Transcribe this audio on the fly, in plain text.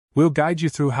We'll guide you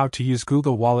through how to use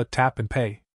Google Wallet Tap and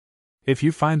Pay. If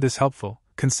you find this helpful,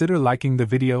 consider liking the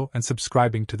video and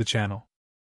subscribing to the channel.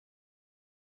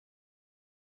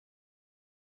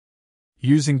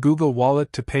 Using Google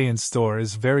Wallet to pay in store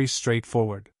is very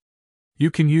straightforward.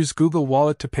 You can use Google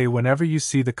Wallet to pay whenever you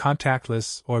see the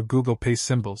contactless or Google Pay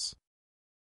symbols.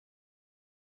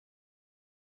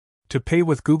 To pay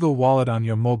with Google Wallet on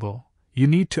your mobile, you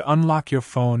need to unlock your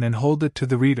phone and hold it to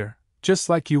the reader, just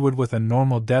like you would with a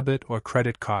normal debit or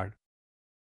credit card.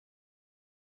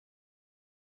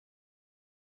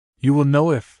 You will know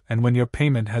if and when your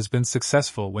payment has been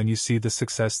successful when you see the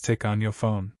success tick on your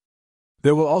phone.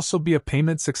 There will also be a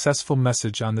payment successful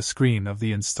message on the screen of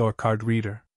the in-store card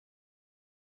reader.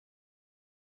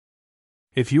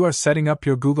 If you are setting up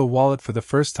your Google Wallet for the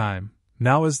first time,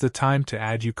 now is the time to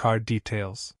add your card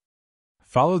details.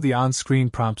 Follow the on-screen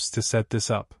prompts to set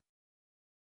this up.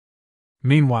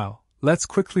 Meanwhile, let's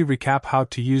quickly recap how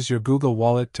to use your Google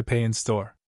Wallet to pay in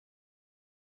store.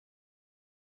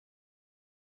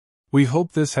 We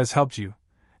hope this has helped you,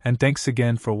 and thanks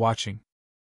again for watching.